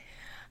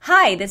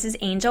Hi, this is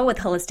Angel with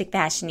Holistic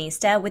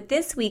Fashionista with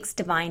this week's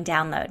Divine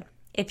Download.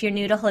 If you're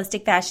new to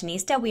Holistic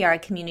Fashionista, we are a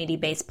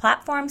community-based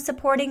platform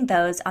supporting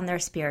those on their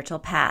spiritual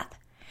path.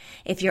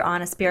 If you're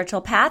on a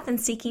spiritual path and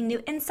seeking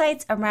new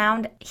insights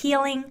around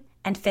healing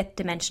and fifth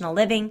dimensional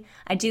living,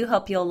 I do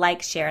hope you'll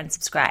like, share, and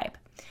subscribe.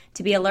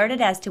 To be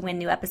alerted as to when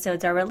new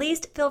episodes are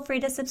released, feel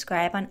free to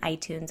subscribe on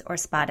iTunes or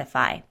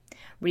Spotify.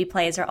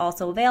 Replays are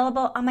also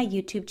available on my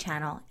YouTube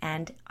channel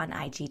and on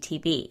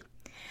IGTV.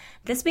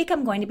 This week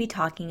I'm going to be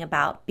talking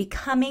about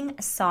becoming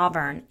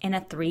sovereign in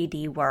a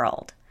 3D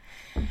world.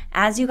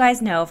 As you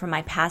guys know from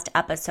my past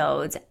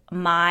episodes,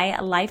 my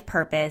life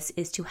purpose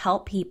is to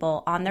help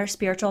people on their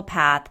spiritual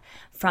path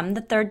from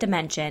the third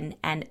dimension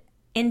and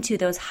into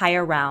those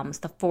higher realms,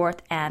 the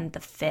fourth and the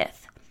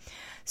fifth.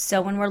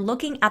 So when we're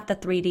looking at the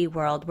 3D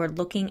world, we're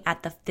looking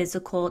at the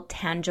physical,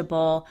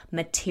 tangible,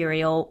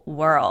 material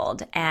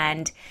world.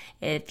 And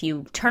if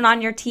you turn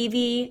on your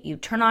TV, you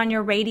turn on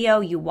your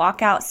radio, you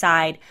walk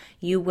outside,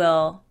 you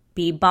will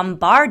be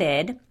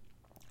bombarded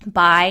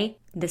by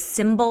the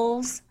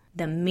symbols,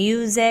 the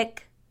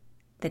music,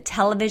 the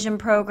television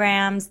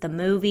programs, the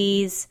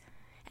movies,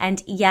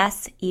 and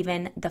yes,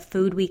 even the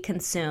food we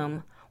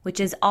consume, which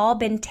has all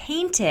been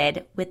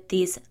tainted with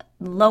these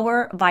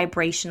lower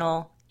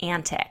vibrational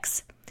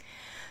antics.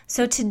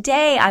 So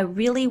today I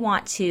really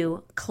want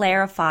to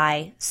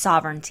clarify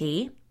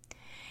sovereignty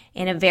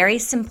in a very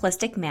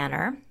simplistic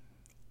manner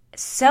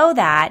so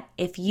that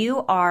if you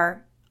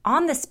are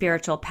on the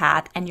spiritual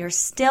path and you're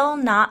still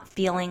not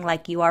feeling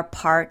like you are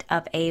part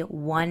of a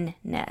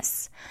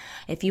oneness,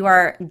 if you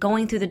are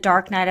going through the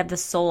dark night of the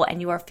soul and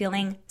you are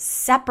feeling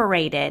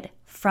separated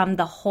from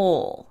the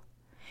whole,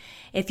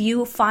 if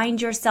you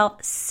find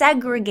yourself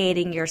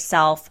segregating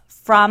yourself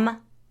from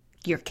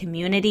your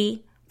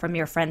community, from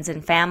your friends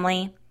and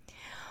family,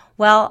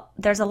 well,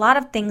 there's a lot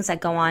of things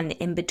that go on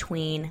in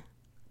between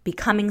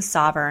becoming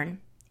sovereign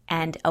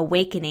and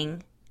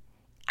awakening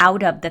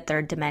out of the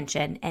third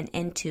dimension and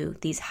into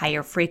these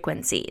higher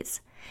frequencies.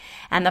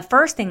 And the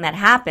first thing that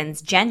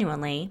happens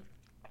genuinely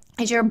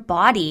is your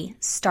body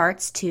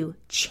starts to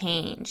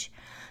change.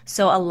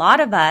 So a lot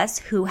of us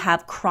who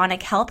have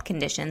chronic health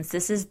conditions,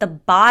 this is the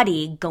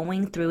body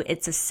going through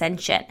its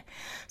ascension.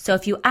 So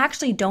if you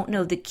actually don't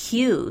know the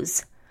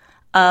cues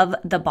of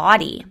the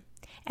body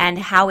and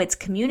how it's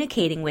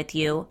communicating with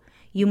you,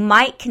 you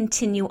might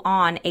continue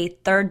on a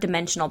third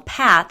dimensional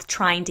path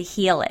trying to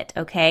heal it,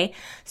 okay?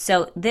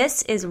 So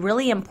this is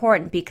really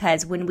important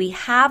because when we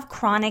have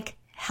chronic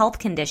health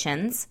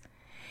conditions,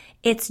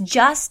 it's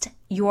just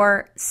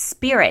your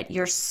spirit,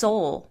 your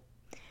soul,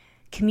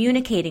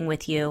 communicating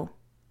with you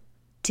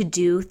to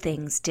do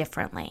things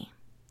differently,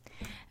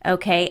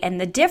 okay?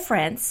 And the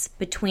difference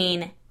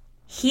between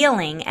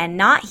healing and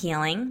not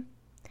healing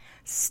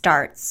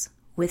starts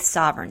with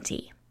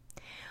sovereignty.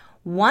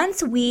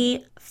 Once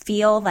we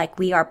feel like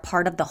we are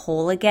part of the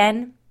whole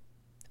again,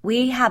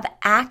 we have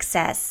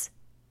access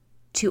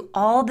to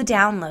all the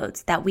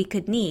downloads that we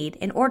could need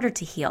in order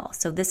to heal.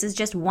 So this is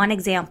just one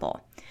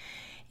example.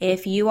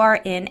 If you are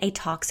in a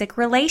toxic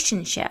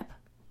relationship,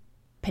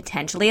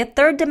 potentially a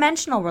third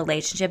dimensional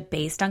relationship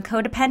based on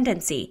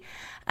codependency,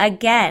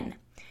 again,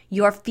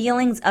 your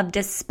feelings of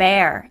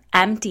despair,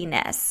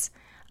 emptiness,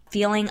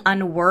 feeling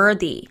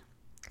unworthy,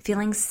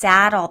 feeling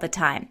sad all the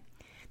time,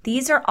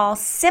 these are all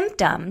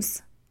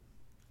symptoms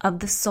of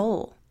the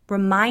soul,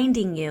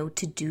 reminding you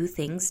to do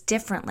things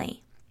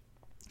differently.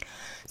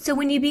 So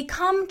when you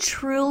become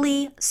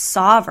truly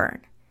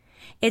sovereign,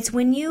 it's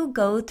when you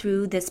go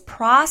through this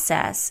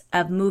process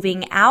of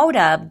moving out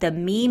of the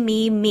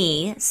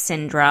me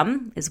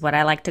syndrome, is what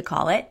I like to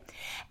call it,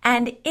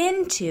 and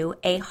into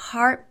a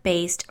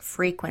heart-based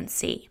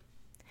frequency.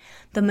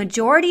 The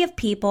majority of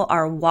people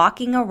are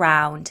walking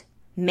around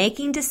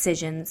making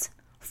decisions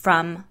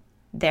from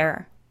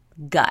their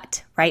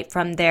gut, right?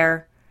 From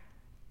their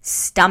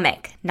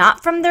stomach,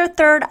 not from their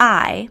third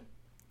eye,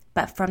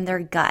 but from their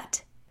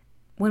gut.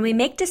 When we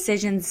make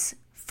decisions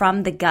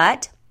from the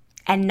gut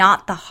and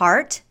not the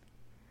heart,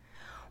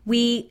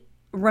 we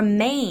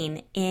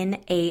remain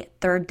in a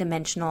third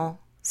dimensional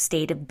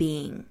state of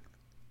being.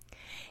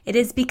 It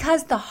is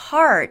because the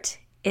heart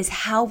is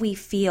how we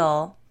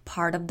feel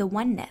part of the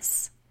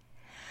oneness.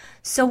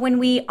 So when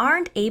we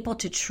aren't able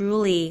to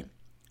truly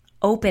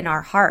open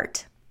our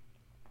heart,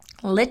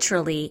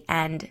 literally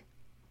and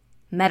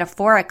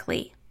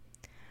metaphorically,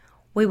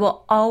 we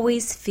will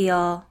always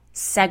feel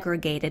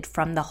segregated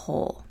from the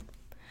whole.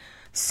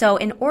 So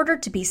in order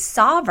to be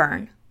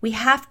sovereign, we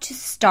have to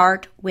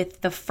start with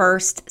the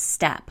first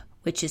step,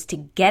 which is to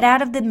get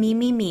out of the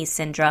me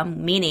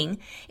syndrome, meaning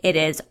it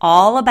is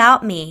all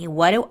about me,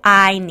 what do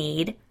I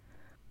need,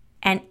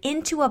 and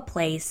into a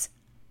place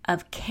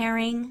of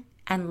caring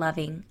and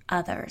loving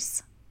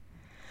others.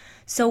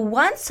 So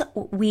once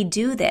we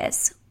do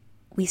this,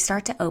 we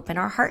start to open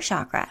our heart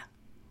chakra.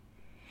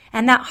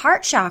 And that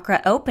heart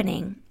chakra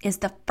opening is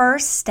the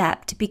first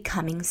step to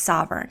becoming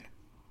sovereign.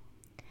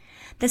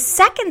 The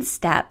second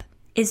step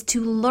is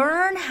to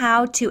learn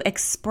how to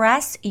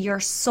express your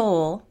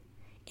soul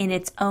in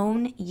its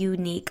own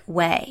unique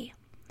way.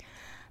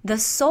 The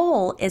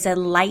soul is a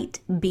light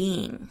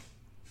being.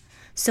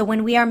 So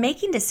when we are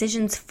making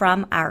decisions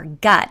from our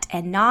gut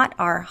and not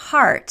our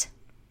heart,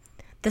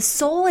 the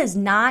soul is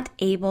not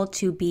able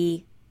to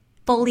be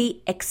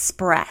fully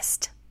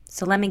expressed.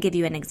 So let me give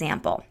you an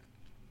example.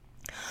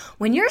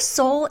 When your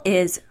soul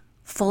is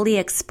fully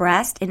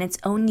expressed in its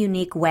own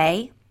unique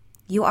way,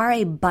 you are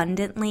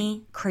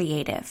abundantly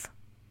creative.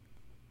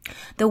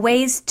 The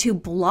ways to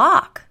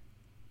block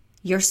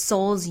your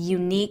soul's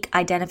unique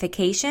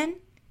identification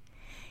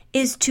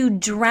is to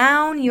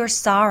drown your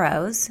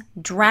sorrows,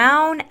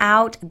 drown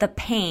out the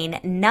pain,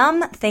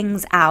 numb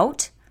things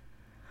out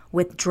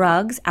with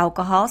drugs,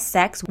 alcohol,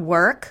 sex,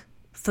 work,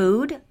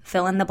 food,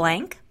 fill in the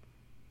blank.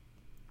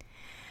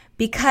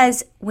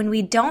 Because when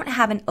we don't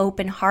have an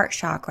open heart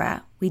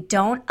chakra, we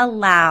don't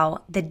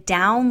allow the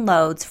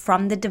downloads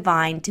from the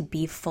divine to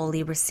be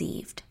fully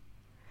received.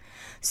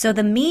 So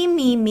the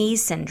me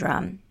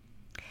syndrome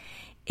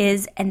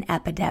is an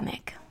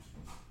epidemic.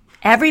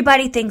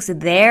 Everybody thinks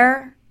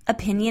their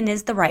opinion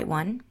is the right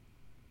one.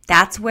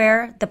 That's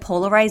where the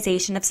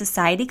polarization of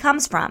society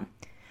comes from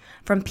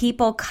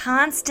people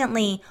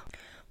constantly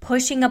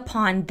pushing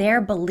upon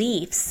their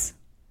beliefs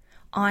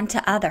onto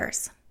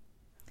others.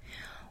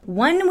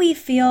 When we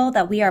feel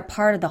that we are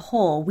part of the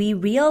whole, we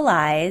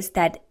realize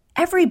that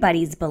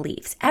everybody's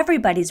beliefs,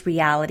 everybody's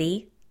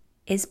reality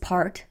is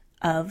part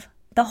of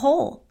the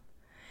whole.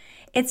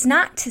 It's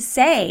not to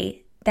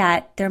say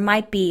that there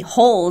might be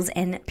holes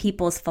in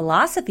people's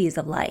philosophies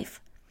of life,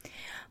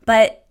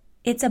 but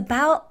it's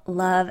about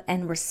love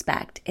and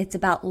respect. It's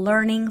about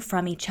learning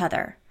from each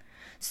other.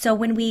 So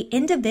when we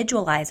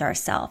individualize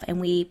ourselves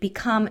and we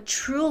become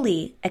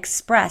truly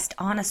expressed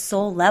on a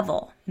soul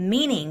level,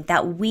 meaning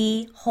that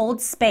we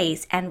hold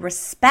space and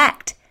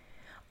respect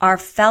our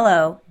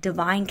fellow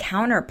divine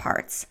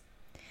counterparts,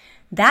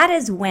 that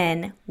is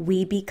when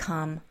we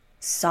become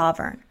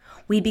sovereign.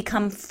 We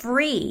become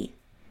free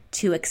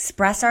to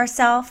express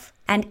ourselves,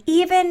 and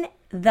even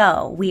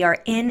though we are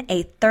in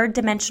a third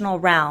dimensional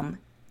realm,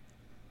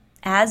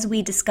 as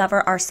we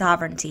discover our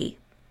sovereignty,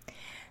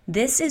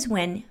 this is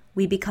when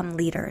we become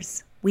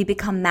leaders. We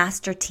become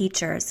master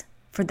teachers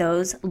for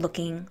those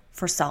looking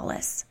for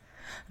solace.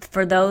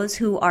 For those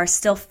who are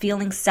still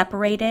feeling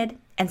separated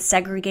and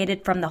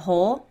segregated from the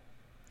whole,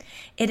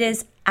 it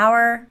is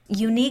our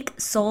unique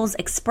soul's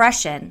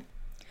expression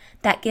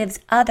that gives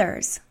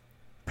others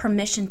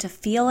permission to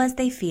feel as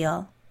they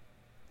feel,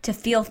 to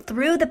feel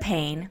through the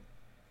pain,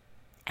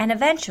 and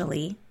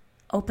eventually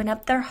open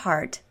up their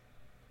heart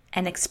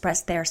and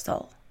express their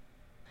soul.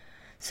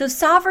 So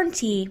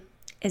sovereignty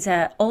is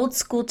an old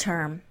school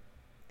term,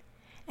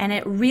 and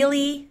it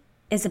really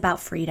is about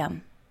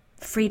freedom.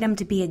 Freedom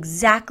to be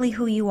exactly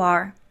who you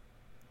are,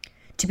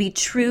 to be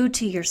true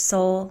to your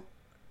soul,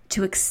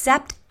 to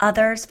accept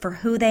others for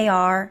who they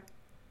are,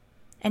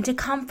 and to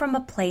come from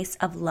a place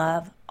of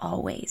love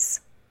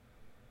always.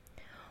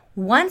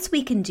 Once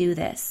we can do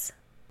this,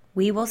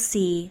 we will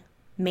see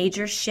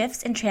major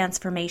shifts and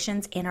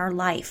transformations in our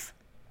life.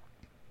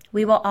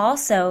 We will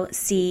also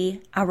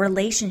see our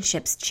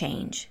relationships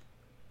change,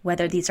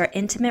 whether these are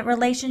intimate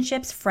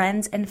relationships,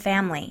 friends, and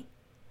family.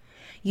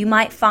 You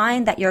might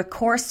find that your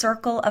core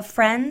circle of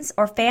friends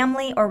or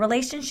family or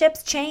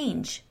relationships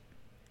change.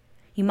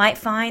 You might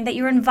find that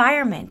your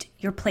environment,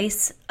 your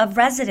place of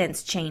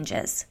residence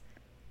changes.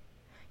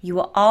 You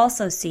will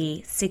also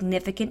see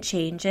significant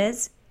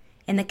changes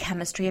in the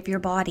chemistry of your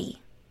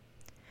body.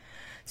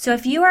 So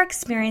if you are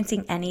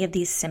experiencing any of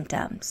these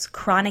symptoms,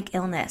 chronic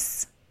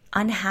illness,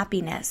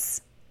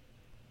 unhappiness,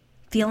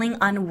 feeling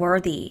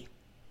unworthy,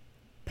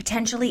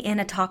 potentially in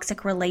a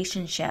toxic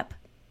relationship,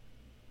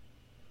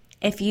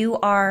 if you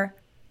are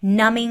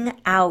numbing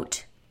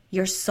out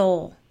your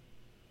soul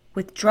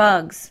with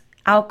drugs,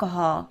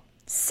 alcohol,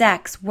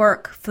 sex,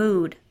 work,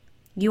 food,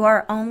 you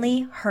are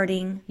only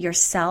hurting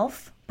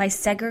yourself by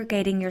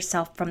segregating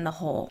yourself from the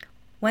whole.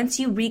 Once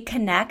you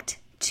reconnect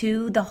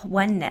to the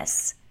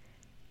oneness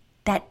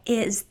that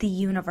is the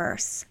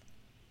universe,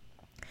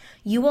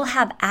 you will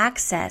have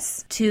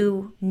access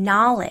to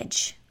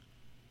knowledge,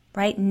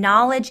 right?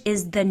 Knowledge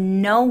is the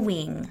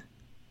knowing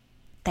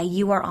that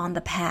you are on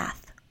the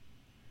path.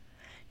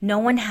 No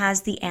one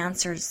has the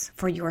answers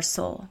for your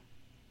soul.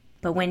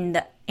 But when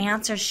the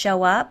answers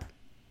show up,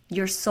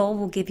 your soul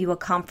will give you a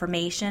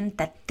confirmation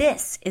that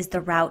this is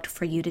the route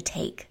for you to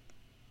take.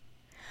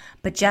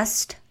 But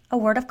just a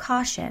word of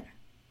caution,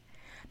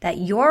 that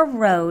your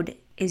road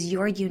is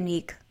your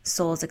unique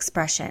soul's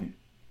expression.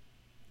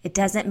 It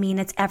doesn't mean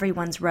it's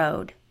everyone's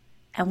road,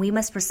 and we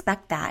must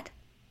respect that.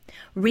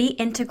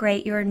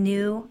 Reintegrate your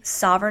new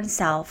sovereign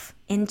self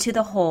into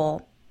the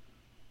whole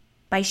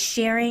by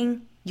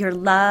sharing your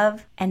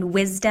love and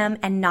wisdom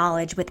and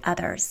knowledge with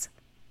others.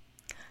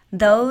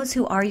 Those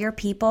who are your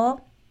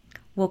people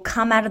will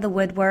come out of the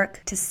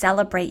woodwork to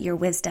celebrate your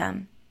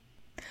wisdom.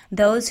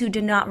 Those who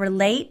do not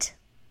relate,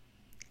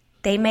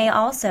 they may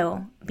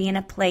also be in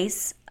a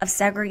place of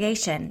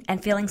segregation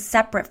and feeling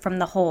separate from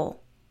the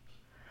whole.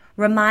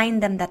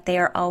 Remind them that they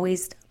are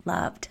always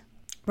loved,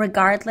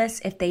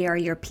 regardless if they are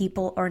your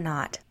people or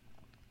not.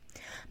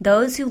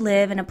 Those who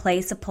live in a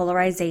place of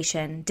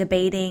polarization,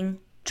 debating,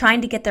 trying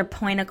to get their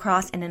point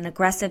across in an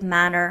aggressive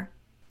manner,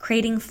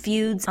 creating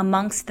feuds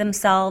amongst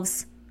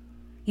themselves,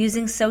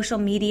 using social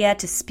media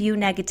to spew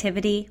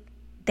negativity,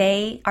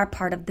 they are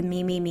part of the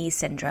me, me, me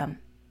syndrome.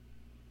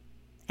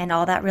 And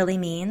all that really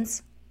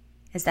means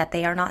is that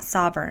they are not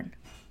sovereign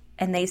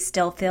and they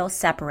still feel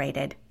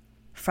separated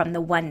from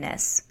the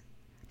oneness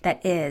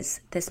that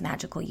is this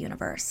magical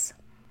universe.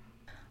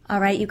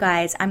 All right, you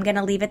guys, I'm going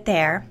to leave it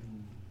there.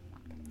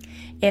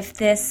 If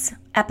this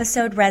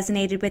episode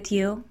resonated with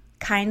you,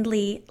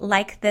 kindly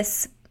like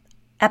this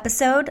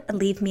episode,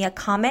 leave me a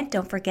comment.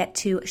 Don't forget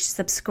to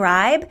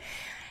subscribe.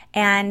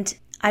 And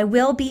I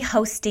will be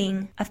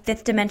hosting a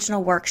fifth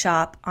dimensional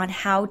workshop on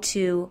how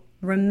to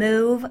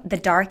remove the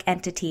dark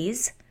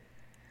entities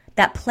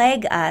that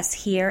plague us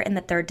here in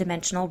the third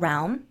dimensional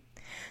realm.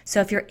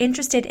 So if you're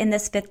interested in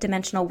this fifth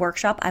dimensional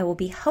workshop, I will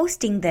be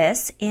hosting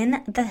this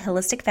in the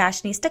Holistic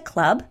Fashionista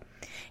Club.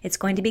 It's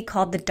going to be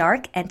called the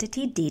Dark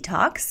Entity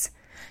Detox.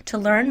 To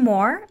learn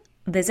more,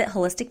 visit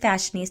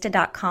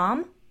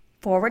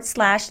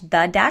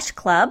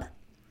holisticfashionista.com/the-club.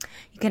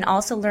 You can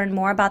also learn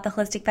more about the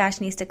Holistic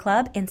Fashionista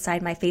Club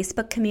inside my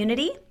Facebook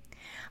community.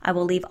 I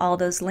will leave all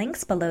those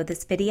links below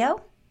this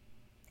video.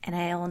 And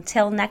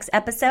until next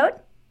episode,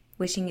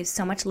 wishing you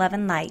so much love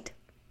and light.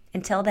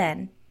 Until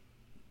then,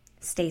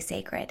 stay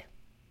sacred.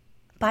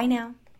 Bye now.